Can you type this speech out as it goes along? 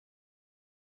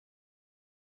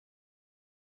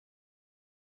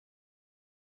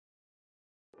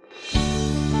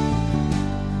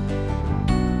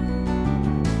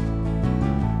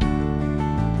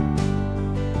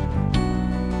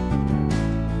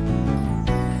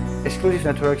Exclusive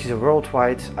Networks is a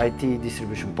worldwide IT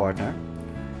distribution partner,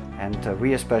 and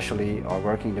we especially are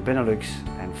working in the Benelux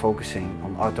and focusing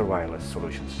on outdoor wireless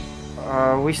solutions.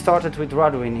 We started with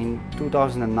RADWIN in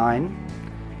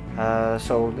 2009,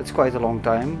 so that's quite a long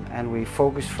time, and we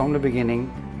focused from the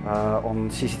beginning on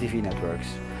CCTV networks.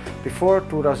 Before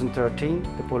 2013,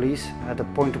 the police had a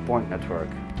point-to-point network.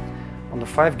 On the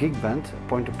 5 gig band, a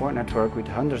point-to-point network with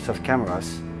hundreds of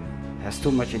cameras has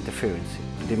too much interference.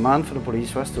 The demand for the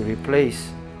police was to replace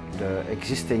the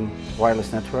existing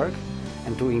wireless network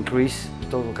and to increase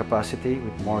the total capacity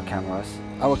with more cameras.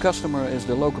 Our customer is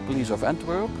the local police of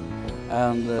Antwerp,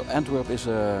 and Antwerp is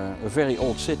a very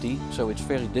old city, so it's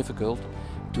very difficult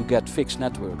to get fixed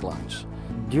network lines.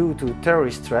 Due to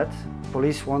terrorist threat,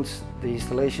 police wants the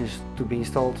installations to be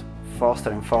installed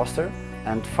faster and faster,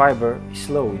 and fiber is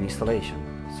slow in installation,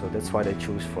 so that's why they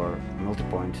choose for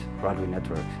multi-point RADWIN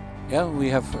networks. Yeah, we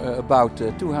have about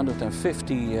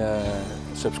 250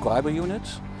 subscriber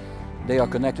units. They are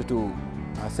connected to,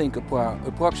 I think,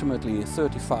 approximately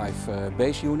 35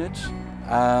 base units,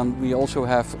 and we also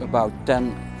have about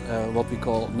 10 what we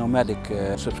call nomadic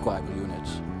subscriber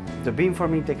units. The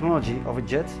beamforming technology of a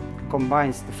jet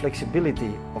combines the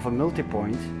flexibility of a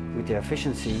multi-point with the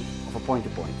efficiency of a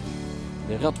point-to-point.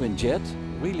 The RADWIN jet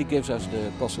really gives us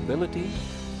the possibility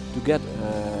to get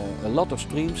a lot of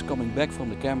streams coming back from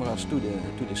the cameras to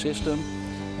the system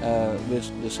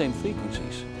with the same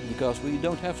frequencies, because we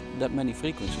don't have that many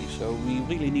frequencies, so we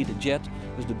really need a jet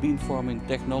with the beamforming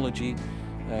technology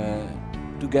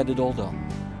to get it all done.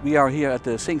 We are here at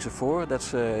the Singse 4,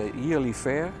 that's a yearly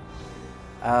fair.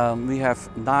 We have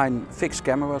 9 fixed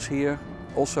cameras here,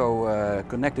 also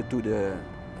connected to the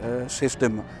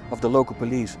system of the local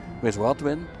police with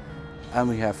RADWIN. And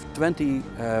we have 20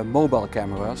 mobile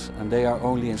cameras, and they are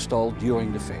only installed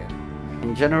during the fair.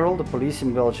 In general, the police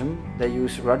in Belgium, they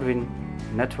use RADWIN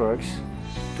networks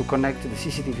to connect to the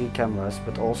CCTV cameras,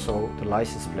 but also the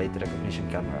license plate recognition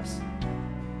cameras.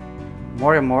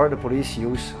 More and more, the police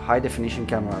use high-definition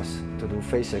cameras to do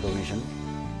face recognition.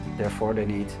 Therefore, they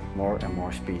need more and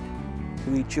more speed.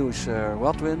 We choose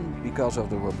RADWIN because of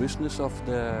the robustness of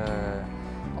the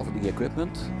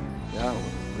equipment. Yeah,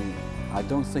 I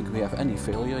don't think we have any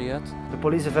failure yet. The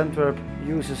police of Antwerp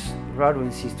uses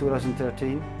RADWIN since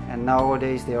 2013, and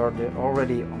nowadays they are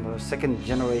already on the 2nd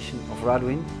generation of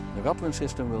RADWIN. The RADWIN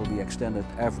system will be extended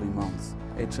every month.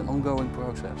 It's an ongoing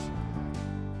process.